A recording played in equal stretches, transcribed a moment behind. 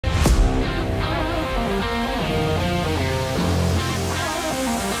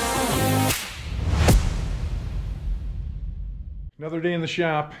Another day in the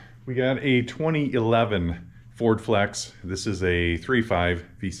shop. We got a 2011 Ford Flex. This is a 3.5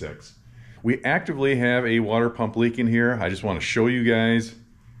 V6. We actively have a water pump leak in here. I just want to show you guys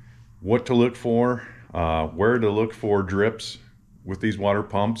what to look for, where to look for drips with these water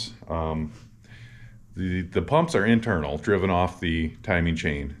pumps. The pumps are internal, driven off the timing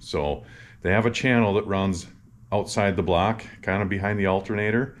chain. So they have a channel that runs outside the block, kind of behind the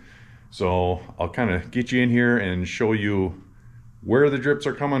alternator. So I'll kind of get you in here and show you where the drips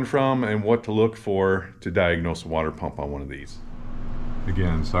are coming from and what to look for to diagnose a water pump on one of these.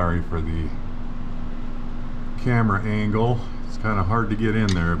 Again, sorry for the camera angle. It's kind of hard to get in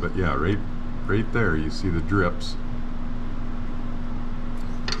there, but yeah, right there you see the drips.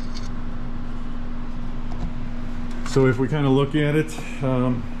 So if we kind of look at it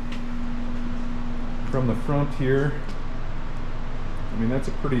from the front here, I mean, that's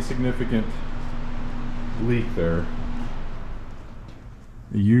a pretty significant leak there.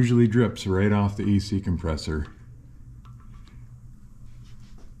 It usually drips right off the AC compressor.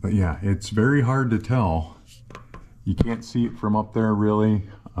 But yeah, it's very hard to tell. You can't see it from up there really.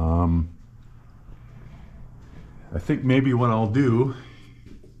 I think maybe what I'll do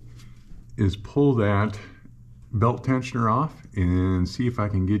is pull that belt tensioner off and see if I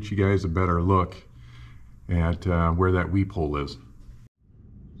can get you guys a better look at where that weep hole is.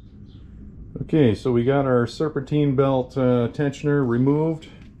 Okay, so we got our serpentine belt tensioner removed.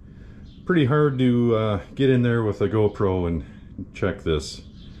 Pretty hard to get in there with a GoPro and check this.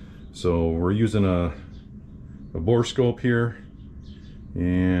 So we're using a bore scope here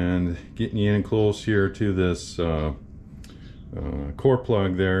and getting you in close here to this core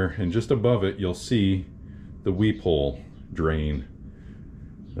plug there, and just above it you'll see the weep hole drain.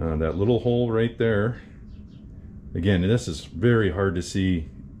 That little hole right there. Again, this is very hard to see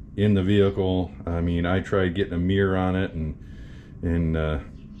in the vehicle. I mean, I tried getting a mirror on it and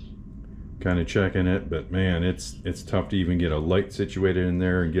kind of checking it, but man, it's tough to even get a light situated in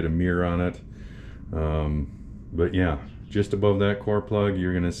there and get a mirror on it. But yeah, just above that core plug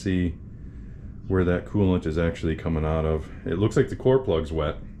you're gonna see where that coolant is actually coming out of. It looks like the core plug's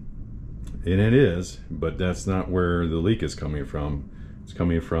wet, and it is, but that's not where the leak is coming from. It's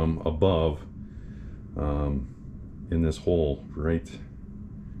coming from above, in this hole right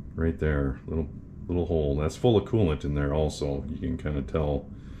there, little hole that's full of coolant in there. Also, you can kind of tell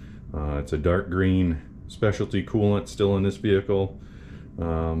it's a dark green specialty coolant still in this vehicle. I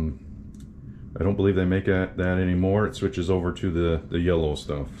don't believe they make that anymore. It switches over to the yellow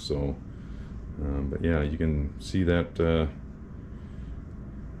stuff. So but yeah, you can see that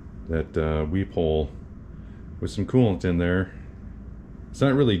weep hole with some coolant in there. It's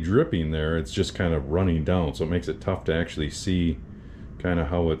not really dripping there, it's just kind of running down, so it makes it tough to actually see kind of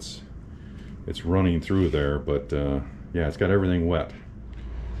how it's running through there. But yeah, it's got everything wet.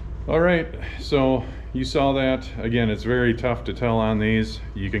 All right, so you saw that. Again, it's very tough to tell on these.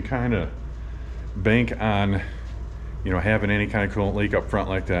 You can kind of bank on, you know, having any kind of coolant leak up front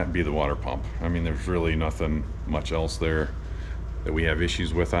like that and be the water pump. I mean, there's really nothing much else there that we have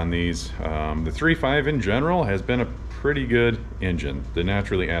issues with on these. The 3.5 in general has been a pretty good engine, the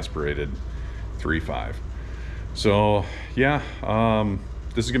naturally aspirated 3.5. So yeah,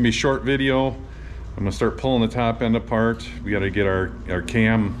 this is gonna be a short video. I'm gonna start pulling the top end apart. We got to get our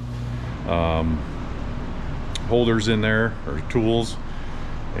cam holders in there, or tools,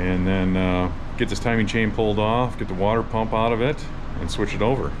 and then get this timing chain pulled off, get the water pump out of it, and switch it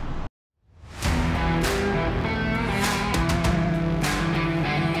over.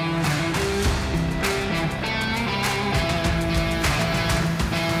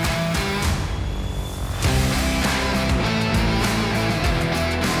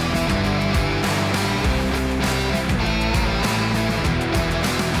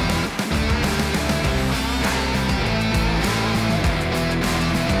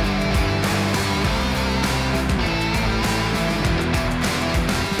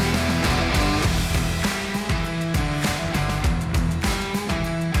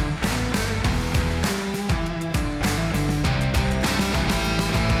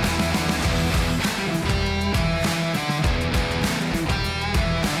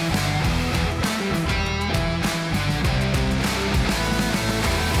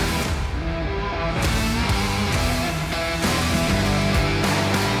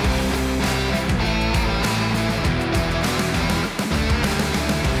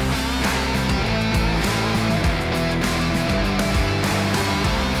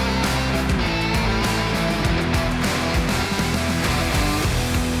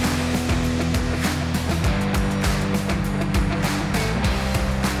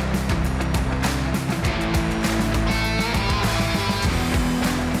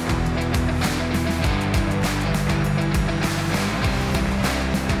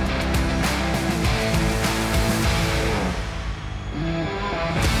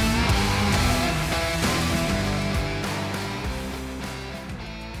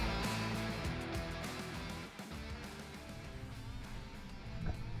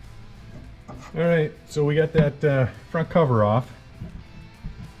 All right, so we got that front cover off.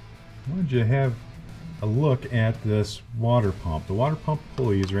 I wanted you to have a look at this water pump. The water pump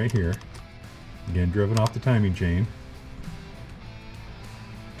pulley is right here. Again, driven off the timing chain.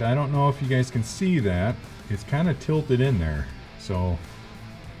 I don't know if you guys can see that. It's kind of tilted in there. So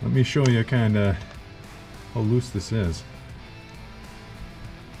let me show you kind of how loose this is.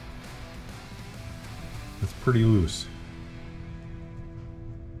 It's pretty loose.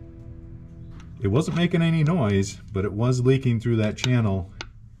 It wasn't making any noise, but it was leaking through that channel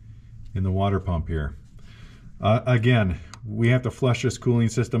in the water pump here. Again, we have to flush this cooling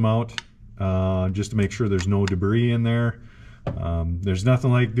system out just to make sure there's no debris in there. There's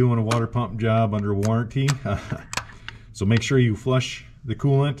nothing like doing a water pump job under warranty. So make sure you flush the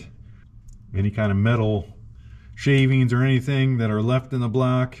coolant. Any kind of metal shavings or anything that are left in the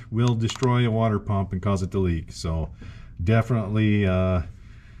block will destroy a water pump and cause it to leak. So definitely,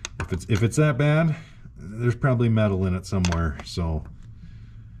 if it's that bad, there's probably metal in it somewhere. So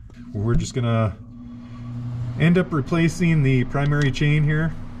we're just gonna end up replacing the primary chain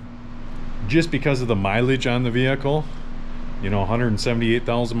here, just because of the mileage on the vehicle. You know,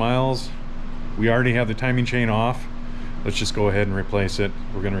 178,000 miles. We already have the timing chain off. Let's just go ahead and replace it.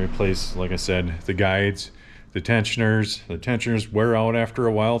 We're gonna replace, like I said, the guides, the tensioners. The tensioners wear out after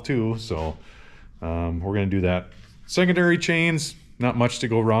a while too, so we're gonna do that. Secondary chains, not much to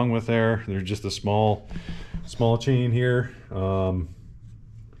go wrong with there. They're just a small chain here. Not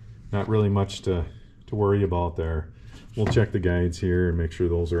really much to worry about there. We'll check the guides here and make sure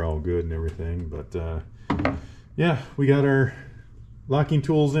those are all good and everything. But yeah, we got our locking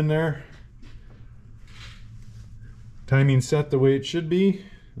tools in there. Timing set the way it should be.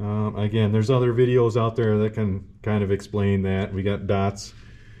 Again, there's other videos out there that can kind of explain that. We got dots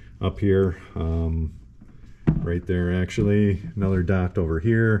up here, right there actually, another dot over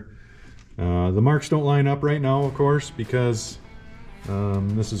here. The marks don't line up right now, of course, because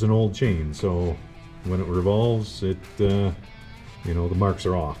this is an old chain, so when it revolves, it you know, the marks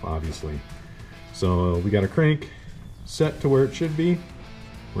are off, obviously. So we got a crank set to where it should be.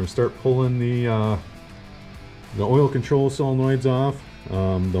 We're gonna start pulling the oil control solenoids off.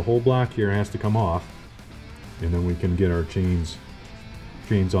 The whole block here has to come off, and then we can get our chains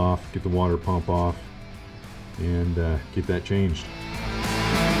off, get the water pump off, and get that changed.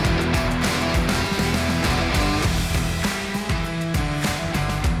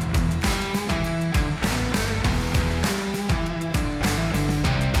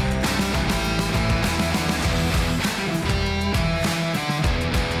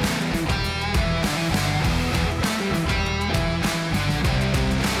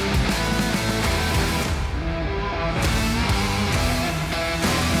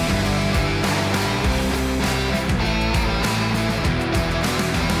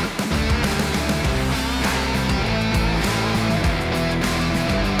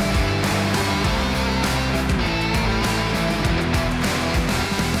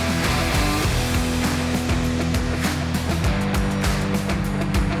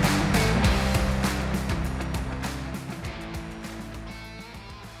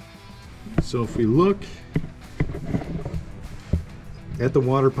 So if we look at the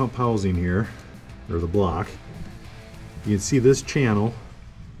water pump housing here, or the block, you can see this channel.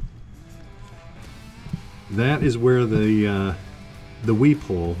 That is where the weep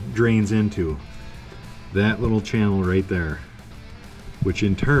hole drains into. That little channel right there, which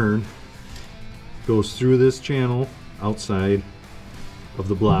in turn goes through this channel outside of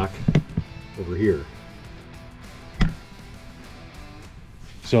the block over here.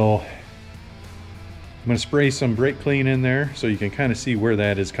 So I'm going to spray some brake clean in there so you can kind of see where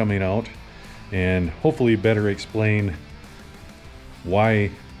that is coming out, and hopefully better explain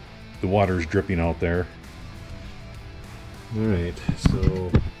why the water is dripping out there. Alright,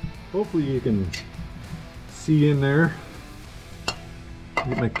 so hopefully you can see in there.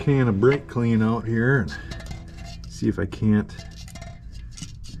 Get my can of brake clean out here and see if I can't.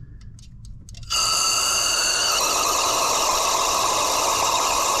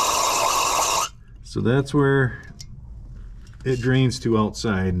 So that's where it drains to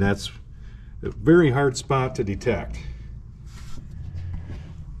outside. That's a very hard spot to detect.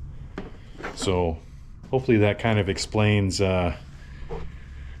 So hopefully that kind of explains where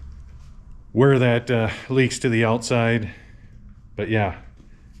that leaks to the outside. But yeah,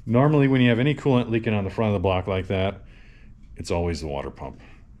 normally when you have any coolant leaking on the front of the block like that, it's always the water pump.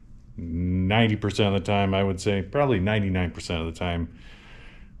 90% of the time, I would say, probably 99% of the time,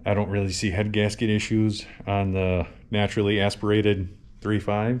 I don't really see head gasket issues on the naturally aspirated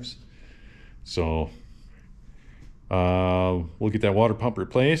 3.5s. So we'll get that water pump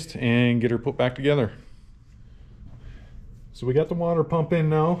replaced and get her put back together. So we got the water pump in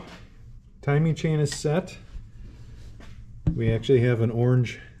now. Timing chain is set. We actually have an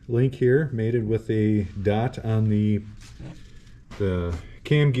orange link here mated with a dot on the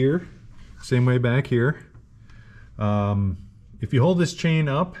cam gear. Same way back here. If you hold this chain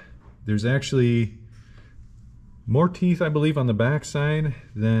up, there's actually more teeth, I believe, on the back side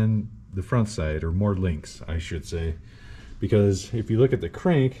than the front side, or more links, I should say. Because if you look at the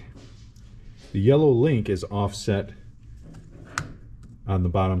crank, the yellow link is offset on the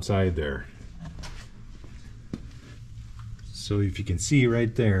bottom side there. So if you can see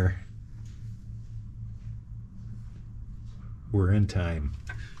right there, we're in time.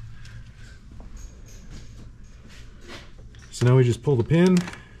 So now we just pull the pin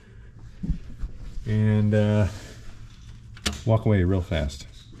and walk away real fast.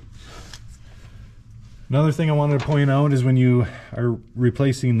 Another thing I wanted to point out is when you are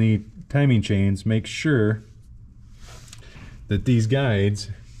replacing the timing chains, make sure that these guides,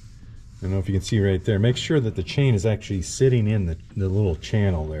 I don't know if you can see right there, make sure that the chain is actually sitting in the little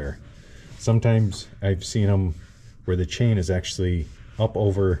channel there. Sometimes I've seen them where the chain is actually up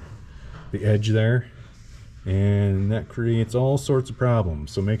over the edge there, and that creates all sorts of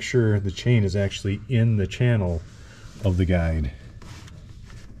problems. So make sure the chain is actually in the channel of the guide.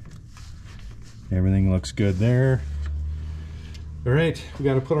 Everything looks good there. All right, we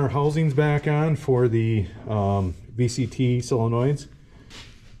got to put our housings back on for the VCT solenoids.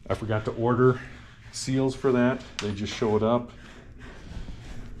 I forgot to order seals for that. They just showed up.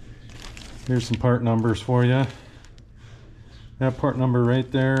 Here's some part numbers for you. That part number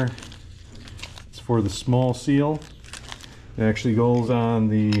right there, it's for the small seal. It actually goes on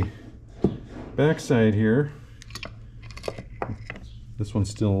the back side here. This one's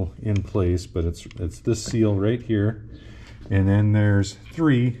still in place, but it's this seal right here. And then there's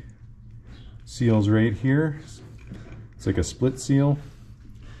 3 seals right here. It's like a split seal.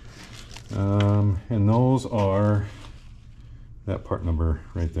 And those are that part number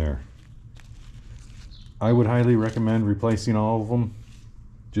right there. I would highly recommend replacing all of them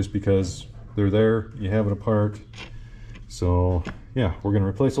just because they're there, you have it apart. So yeah, we're gonna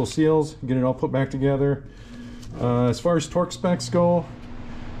replace those seals, get it all put back together. As far as torque specs go,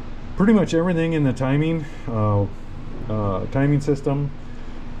 pretty much everything in the timing system.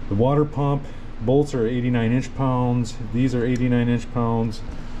 The water pump bolts are 89 inch-pounds. These are 89 inch-pounds.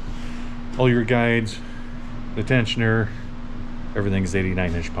 All your guides, the tensioner, everything's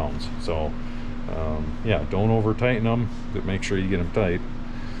 89 inch-pounds. So yeah, don't over tighten them, but make sure you get them tight.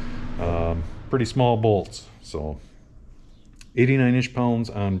 Pretty small bolts, so 89 inch-pounds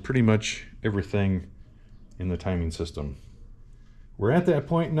on pretty much everything in the timing system. We're at that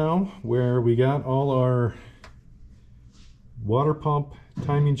point now where we got all our water pump,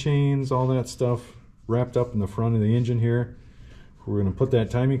 timing chains, all that stuff wrapped up in the front of the engine here. We're going to put that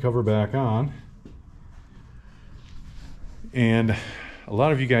timing cover back on. And a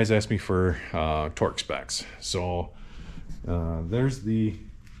lot of you guys asked me for torque specs. So there's the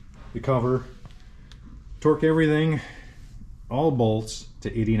cover. Torque everything, all bolts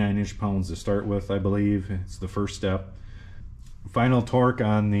to 89 inch-pounds to start with, I believe. It's the first step. Final torque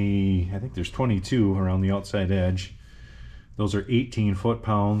on the, I think there's 22 around the outside edge. Those are 18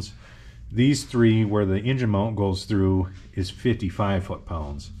 foot-pounds. These 3 where the engine mount goes through is 55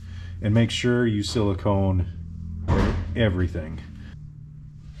 foot-pounds. And make sure you silicone everything.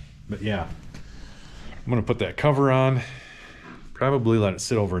 But yeah, I'm gonna put that cover on, probably let it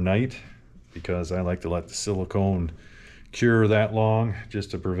sit overnight because I like to let the silicone cure that long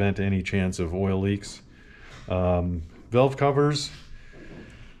just to prevent any chance of oil leaks. Valve covers,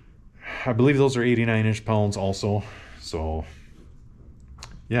 I believe those are 89 inch-pounds also. So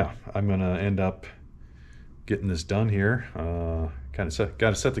yeah, I'm gonna end up getting this done here. Got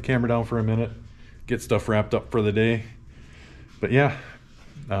to set the camera down for a minute, get stuff wrapped up for the day. But yeah,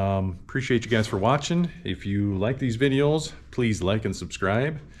 appreciate you guys for watching. If you like these videos, please like and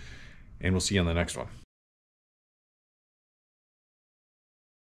subscribe, and we'll see you on the next one.